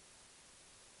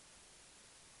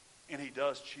 And He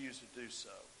does choose to do so.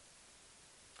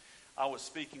 I was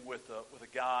speaking with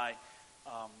a guy,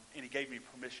 and he gave me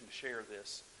permission to share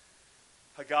this.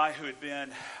 A guy who had been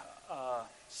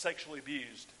sexually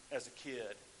abused as a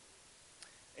kid.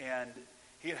 And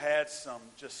he had had some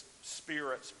just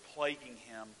spirits plaguing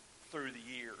him through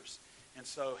the years. And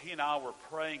so he and I were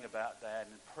praying about that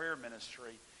in prayer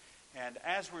ministry. And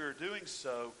as we were doing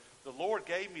so, the Lord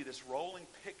gave me this rolling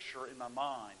picture in my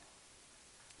mind.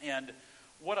 And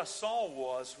what I saw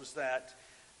was that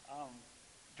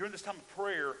during this time of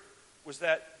prayer was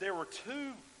that there were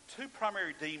two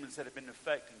primary demons that had been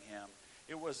affecting him.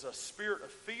 It was a spirit of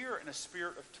fear and a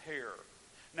spirit of terror.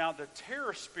 Now, the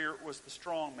terror spirit was the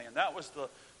strong man. That was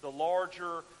the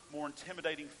larger, more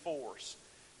intimidating force.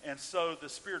 And so the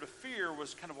spirit of fear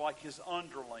was kind of like his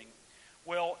underling.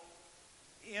 Well,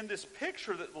 in this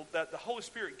picture that the Holy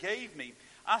Spirit gave me,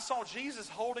 I saw Jesus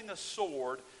holding a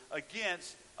sword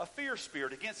against a fear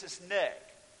spirit, against its neck.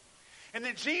 And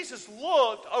then Jesus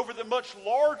looked over the much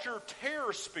larger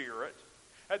terror spirit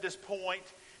at this point,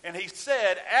 and He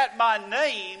said, "At my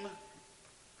name,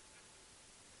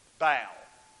 bow."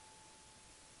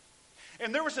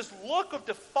 And there was this look of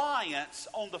defiance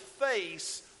on the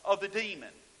face of the demon.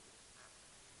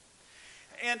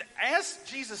 And as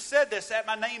Jesus said this, "At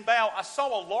my name bow," I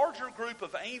saw a larger group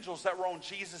of angels that were on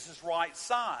Jesus' right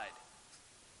side.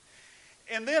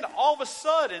 And then all of a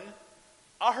sudden,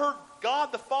 I heard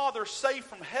God the Father say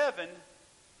from heaven,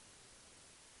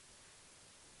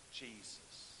 "Jesus."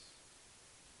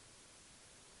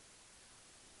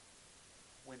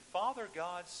 When Father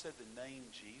God said the name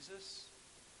Jesus,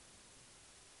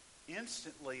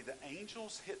 instantly the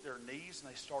angels hit their knees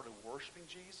and they started worshiping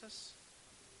Jesus.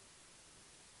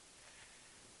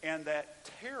 And that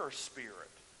terror spirit,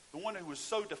 the one who was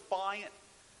so defiant,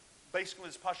 basically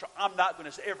this posture, "I'm not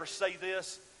going to ever say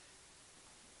this."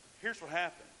 Here's what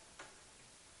happened.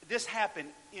 This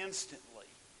happened instantly.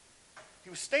 He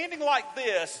was standing like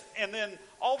this, and then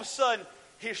all of a sudden,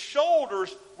 his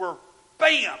shoulders were,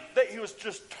 bam! He was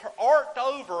just arched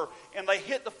over, and they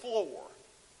hit the floor.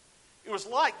 It was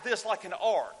like this, like an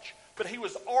arch, but he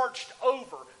was arched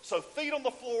over. So feet on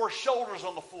the floor, shoulders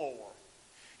on the floor.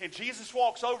 And Jesus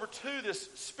walks over to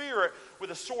this spirit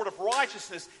with a sword of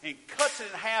righteousness and cuts it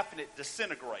in half, and it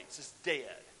disintegrates. It's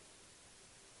dead.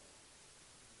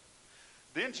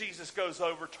 Then Jesus goes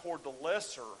over toward the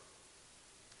lesser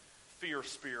fear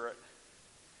spirit,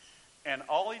 and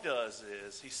all He does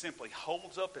is He simply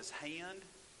holds up His hand,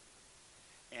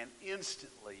 and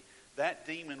instantly that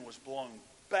demon was blown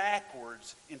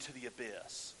backwards into the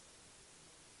abyss.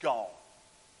 Gone.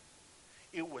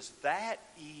 It was that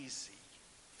easy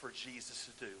for Jesus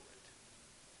to do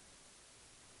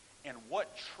it. And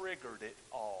what triggered it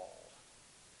all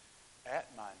at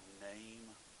my name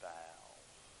bow.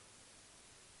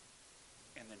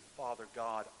 And then Father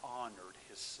God honored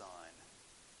his Son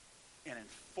and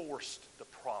enforced the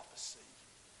prophecy.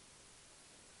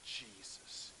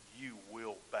 Jesus, you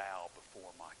will bow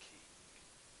before my King.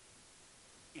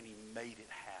 And he made it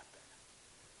happen.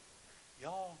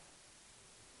 Y'all,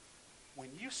 when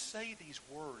you say these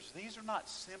words, these are not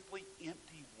simply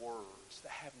empty words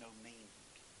that have no meaning.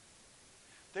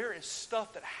 There is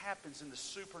stuff that happens in the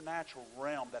supernatural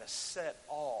realm that is set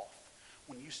off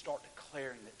when you start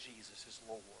declaring that Jesus is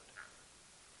Lord.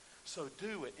 So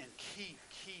do it and keep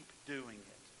doing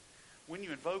it. When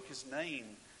you invoke his name,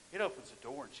 it opens a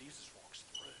door and Jesus walks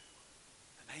through.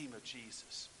 The name of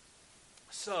Jesus.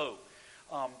 So,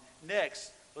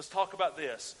 next, let's talk about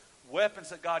this. Weapons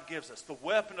that God gives us. The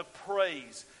weapon of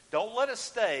praise. Don't let it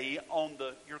stay on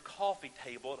your coffee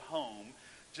table at home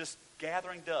just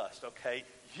gathering dust, okay?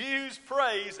 Use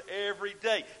praise every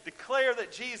day. Declare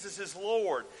that Jesus is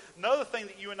Lord. Another thing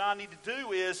that you and I need to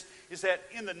do is that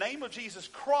in the name of Jesus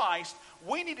Christ,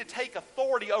 we need to take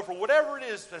authority over whatever it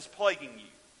is that's plaguing you.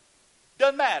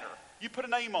 Doesn't matter. You put a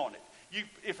name on it.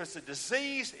 If it's a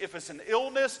disease, if it's an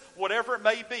illness, whatever it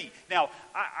may be. Now,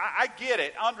 I get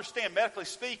it. I understand, medically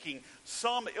speaking,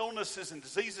 some illnesses and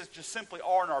diseases just simply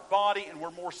are in our body and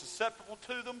we're more susceptible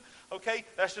to them. Okay?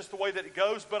 That's just the way that it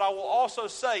goes. But I will also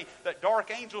say that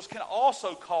dark angels can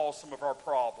also cause some of our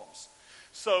problems.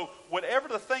 So, whatever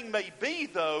the thing may be,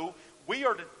 though, we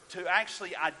are to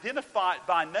actually identify it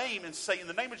by name and say, in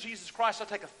the name of Jesus Christ, I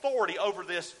take authority over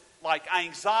this, like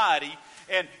anxiety,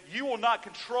 and you will not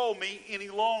control me any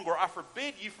longer. I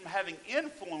forbid you from having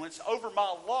influence over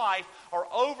my life or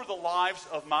over the lives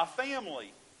of my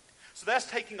family. So that's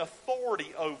taking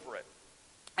authority over it.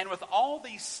 And with all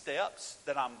these steps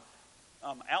that I'm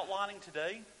outlining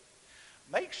today,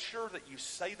 make sure that you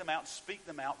say them out, speak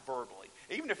them out verbally.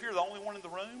 Even if you're the only one in the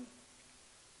room,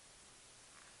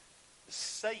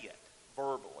 say it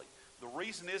verbally. The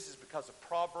reason is because of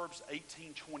Proverbs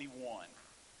 18:21.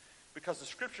 Because the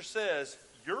scripture says,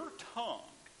 your tongue,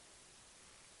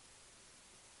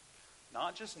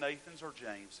 not just Nathan's or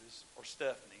James's or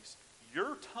Stephanie's,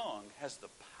 your tongue has the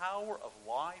power of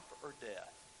life or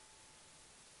death.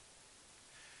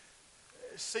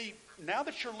 See, now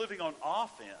that you're living on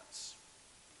offense,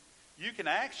 you can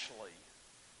actually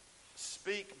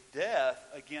speak death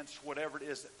against whatever it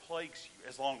is that plagues you,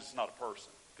 as long as it's not a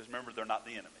person. Because remember, they're not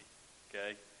the enemy.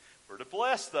 Okay? We're to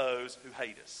bless those who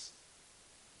hate us.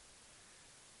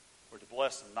 We're to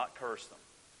bless them, not curse them.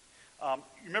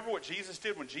 You remember what Jesus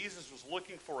did when Jesus was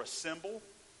looking for a symbol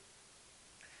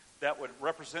that would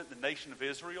represent the nation of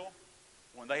Israel,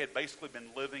 when they had basically been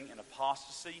living in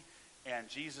apostasy, and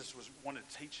Jesus wanted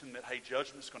to teach them that, hey,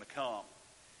 judgment's going to come.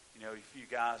 You know, if you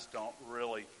guys don't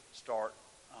really start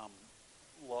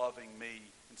loving me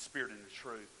in spirit and in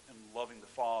truth, and loving the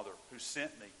Father who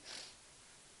sent me.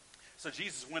 So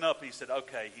Jesus went up and he said,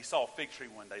 okay, he saw a fig tree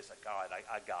one day. He's like, all right,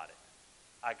 I got it.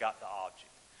 I got the object.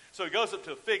 So he goes up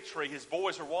to a fig tree. His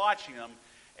boys are watching him.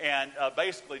 And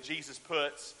basically Jesus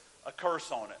puts a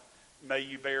curse on it. May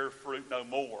you bear fruit no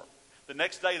more. The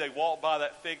next day they walked by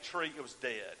that fig tree. It was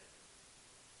dead.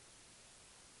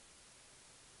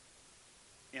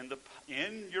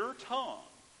 In your tongue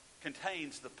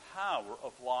contains the power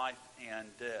of life and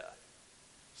death.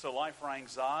 So life or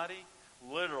anxiety,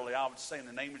 literally I would say in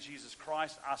the name of Jesus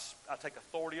Christ, I take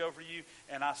authority over you,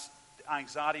 and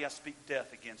anxiety, I speak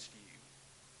death against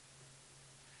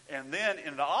you. And then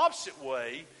in the opposite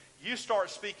way, you start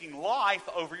speaking life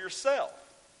over yourself.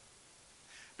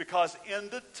 Because in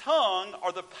the tongue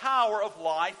are the power of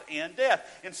life and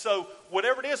death. And so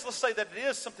whatever it is, let's say that it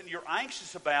is something you're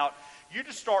anxious about, you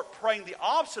just start praying the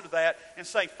opposite of that and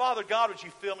saying, Father God, would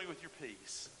you fill me with your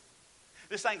peace?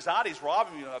 This anxiety is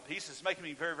robbing me of my peace. It's making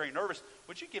me very, very nervous.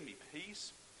 Would you give me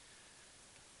peace?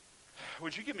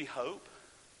 Would you give me hope?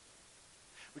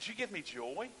 Would you give me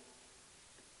joy?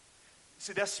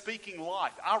 See, that's speaking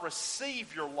life. I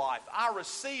receive your life. I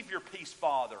receive your peace,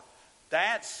 Father.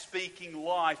 That's speaking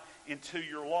life into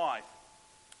your life.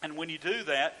 And when you do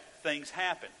that, things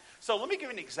happen. So let me give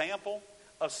you an example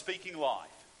of speaking life.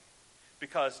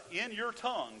 Because in your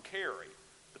tongue carry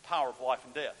the power of life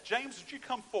and death. James, would you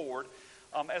come forward?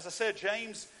 As I said,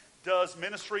 James does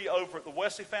ministry over at the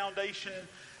Wesley Foundation.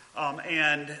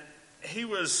 And he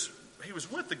was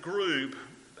with the group,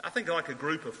 I think like a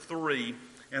group of 3,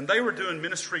 and they were doing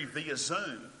ministry via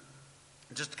Zoom,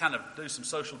 just to kind of do some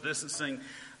social distancing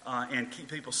and keep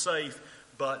people safe.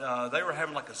 But they were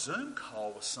having like a Zoom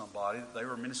call with somebody that they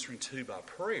were ministering to by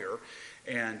prayer,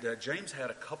 and James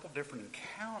had a couple different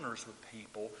encounters with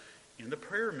people in the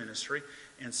prayer ministry,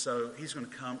 and so he's going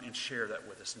to come and share that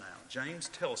with us now. James,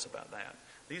 tell us about that.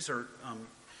 These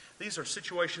are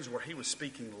situations where he was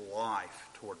speaking life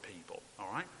toward people. All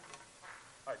right?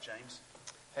 All right, James.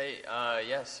 Hey,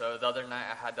 so the other night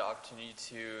I had the opportunity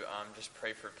to just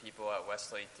pray for people at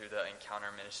Wesley through the encounter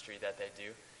ministry that they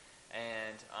do.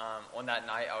 And on that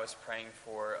night I was praying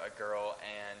for a girl,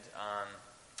 and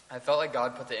I felt like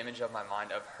God put the image of my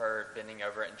mind of her bending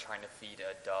over and trying to feed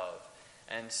a dove.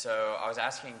 And so I was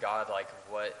asking God like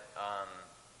what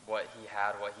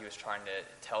he was trying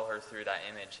to tell her through that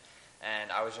image.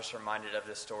 And I was just reminded of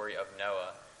the story of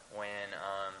Noah when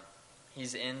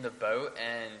he's in the boat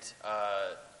and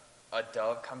a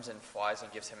dove comes and flies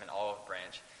and gives him an olive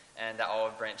branch. And that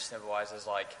olive branch symbolizes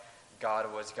like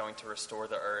God was going to restore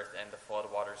the earth and the flood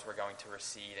waters were going to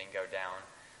recede and go down.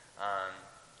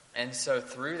 And so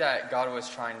through that, God was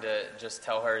trying to just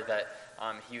tell her that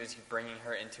he was bringing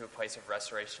her into a place of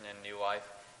restoration and new life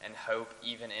and hope,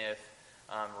 even if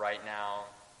right now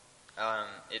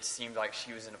it seemed like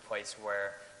she was in a place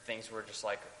where things were just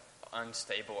like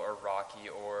unstable or rocky,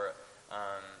 or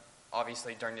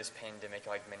obviously during this pandemic,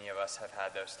 like many of us have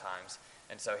had those times.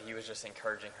 And so he was just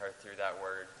encouraging her through that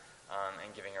word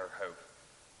and giving her hope.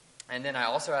 And then I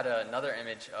also had another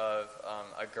image of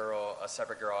a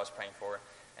separate girl I was praying for.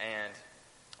 And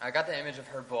I got the image of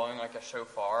her blowing like a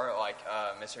shofar, like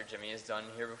Mr. Jimmy has done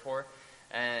here before.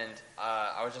 And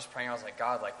I was just praying. I was like,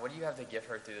 God, like, what do you have to give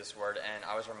her through this word? And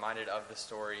I was reminded of the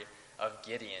story of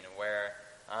Gideon, where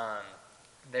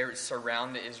they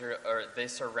surround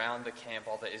the camp.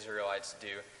 All the Israelites do,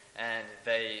 and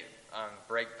they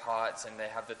break pots, and they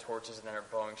have the torches, and they're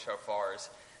blowing shofars.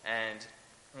 And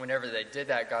whenever they did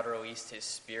that, God released His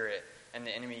Spirit, and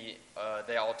the enemy,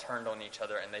 they all turned on each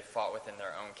other, and they fought within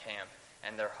their own camp,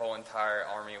 and their whole entire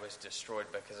army was destroyed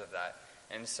because of that.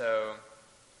 And so,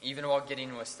 even while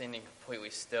Gideon was standing completely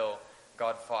still,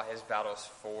 God fought his battles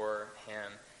for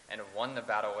him and won the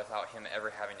battle without him ever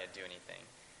having to do anything.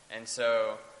 And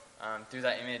so, through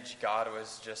that image, God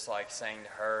was just like saying to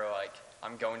her, like,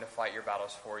 I'm going to fight your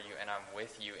battles for you, and I'm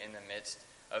with you in the midst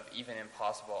of even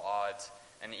impossible odds.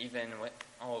 And even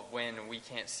when we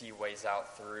can't see ways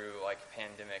out through, like,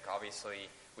 pandemic, obviously,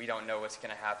 we don't know what's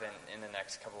going to happen in the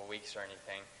next couple of weeks or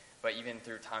anything. But even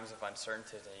through times of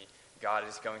uncertainty, God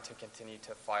is going to continue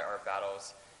to fight our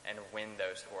battles and win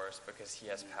those for us because He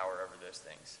has power over those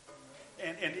things.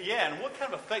 And what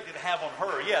kind of effect did it have on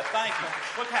her? Yeah, thank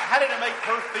you. How did it make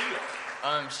her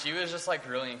feel? She was just like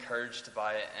really encouraged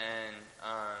by it, and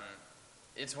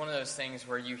it's one of those things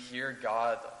where you hear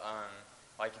God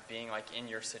like being like in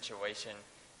your situation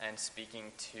and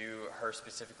speaking to her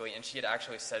specifically. And she had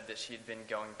actually said that she had been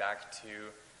going back to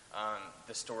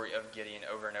the story of Gideon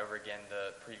over and over again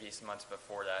the previous months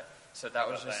before that. So that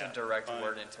was just a direct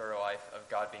word into her life of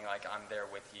God being like, I'm there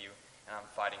with you and I'm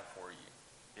fighting for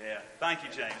you. Yeah. Thank you,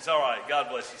 James. All right. God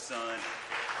bless you, son.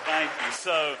 Thank you.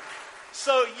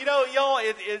 So you know, y'all,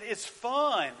 it's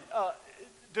fun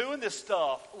doing this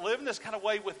stuff, living this kind of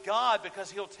way with God,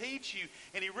 because He'll teach you,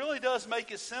 and He really does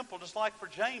make it simple. Just like for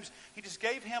James, He just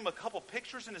gave him a couple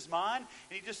pictures in his mind,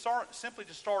 and he just simply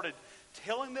started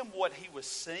telling them what he was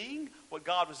seeing, what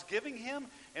God was giving him,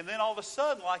 and then all of a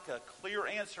sudden, like a clear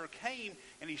answer came,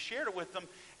 and he shared it with them,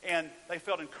 and they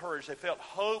felt encouraged. They felt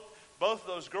hope. Both of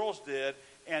those girls did,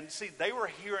 and see, they were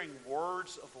hearing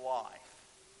words of life.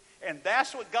 And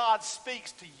that's what God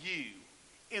speaks to you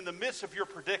in the midst of your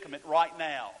predicament right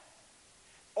now.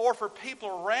 Or for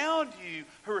people around you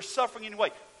who are suffering in any way.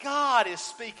 God is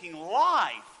speaking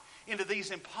life into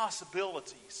these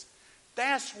impossibilities.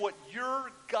 That's what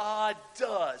your God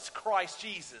does, Christ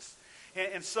Jesus.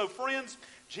 And so, friends,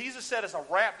 Jesus said, as I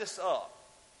wrap this up,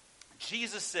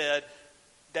 Jesus said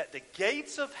that the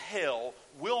gates of hell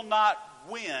will not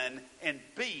win and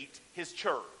beat His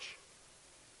church.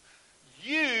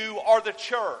 You are the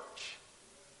church.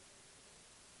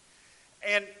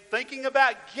 And thinking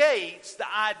about gates,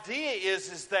 the idea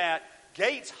is that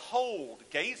gates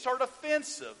are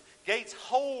defensive. Gates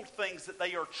hold things that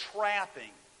they are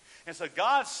trapping. And so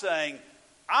God's saying,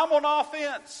 I'm on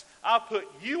offense. I put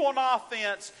you on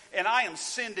offense, and I am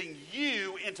sending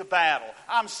you into battle.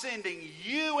 I'm sending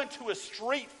you into a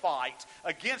street fight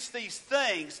against these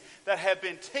things that have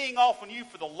been teeing off on you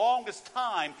for the longest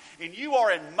time. And you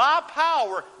are in my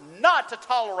power not to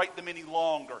tolerate them any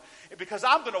longer. Because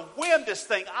I'm going to win this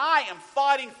thing. I am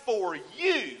fighting for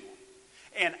you.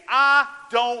 And I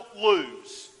don't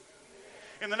lose.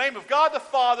 In the name of God the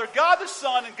Father, God the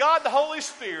Son, and God the Holy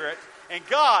Spirit, and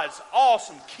God's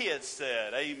awesome kids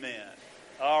said, amen.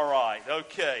 All right,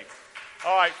 okay.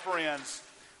 All right, friends.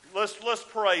 Let's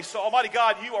pray. So, Almighty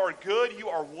God, you are good, you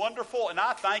are wonderful, and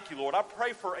I thank you, Lord. I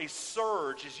pray for a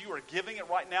surge as you are giving it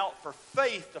right now for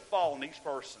faith to fall in each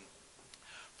person.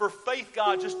 For faith,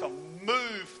 God, just to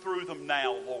move through them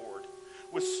now, Lord.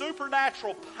 With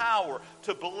supernatural power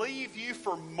to believe you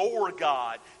for more,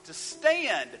 God. To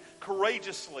stand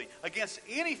courageously against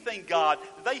anything, God,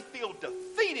 that they feel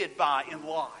defeated by in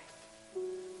life.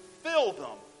 Fill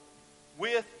them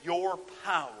with your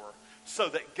power so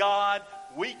that, God,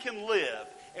 we can live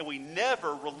and we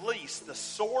never release the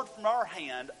sword from our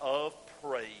hand of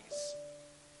praise.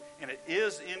 And it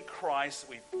is in Christ that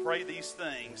we pray these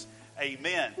things.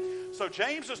 Amen. So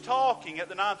James was talking at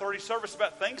the 9:30 service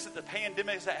about things that the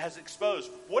pandemic has exposed.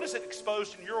 What has it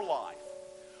exposed in your life?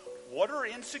 What are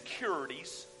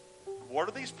insecurities? What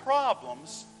are these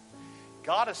problems?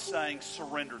 God is saying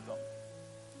surrender them.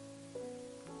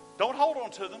 Don't hold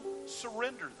on to them.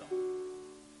 Surrender them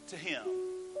to Him.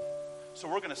 So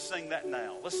we're going to sing that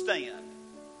now. Let's stand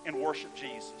and worship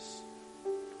Jesus.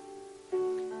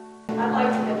 I'd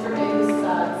like to introduce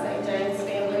St. James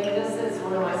family. This is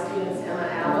one of my students, Emma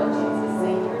Allen. She's a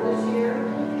senior this year.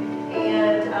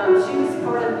 And she was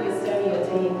part of the Estonia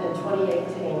team in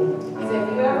 2018. So if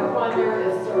you ever wonder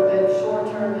if sort of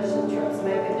short-term mission trips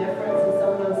make a difference in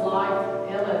someone's life,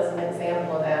 Emma is an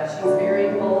example of that. She's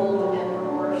very bold in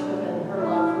her worship and her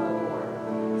love for the Lord.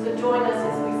 So join us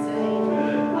as we sing,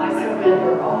 I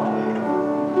Surrender All.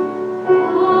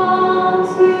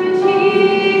 All to Jesus.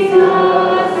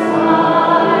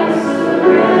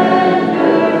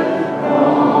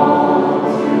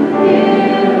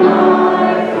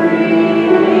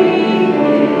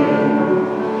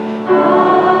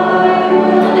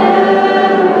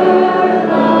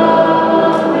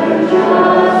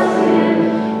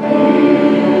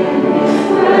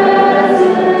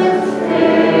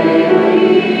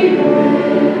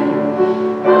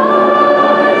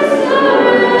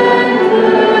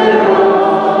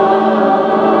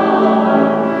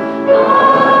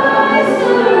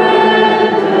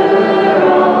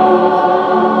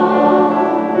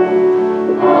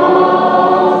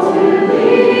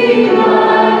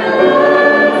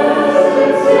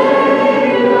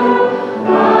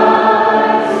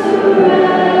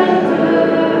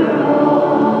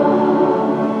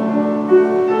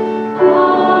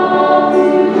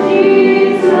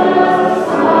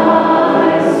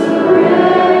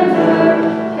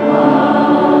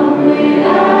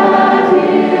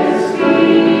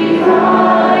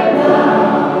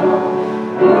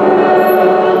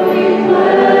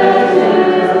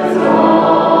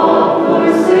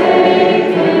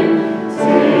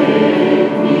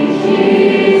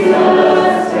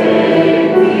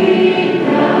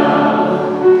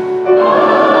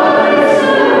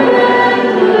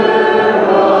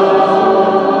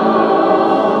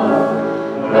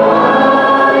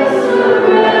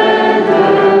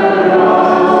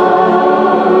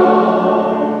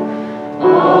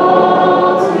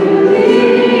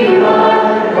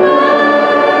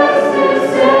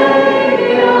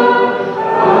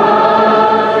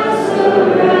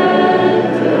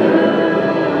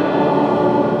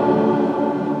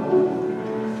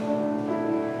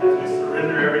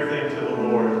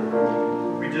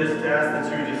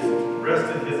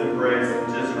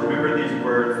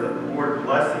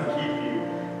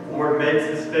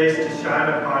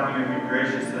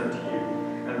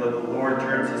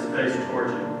 Turns his face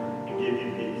towards you and give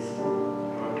you peace.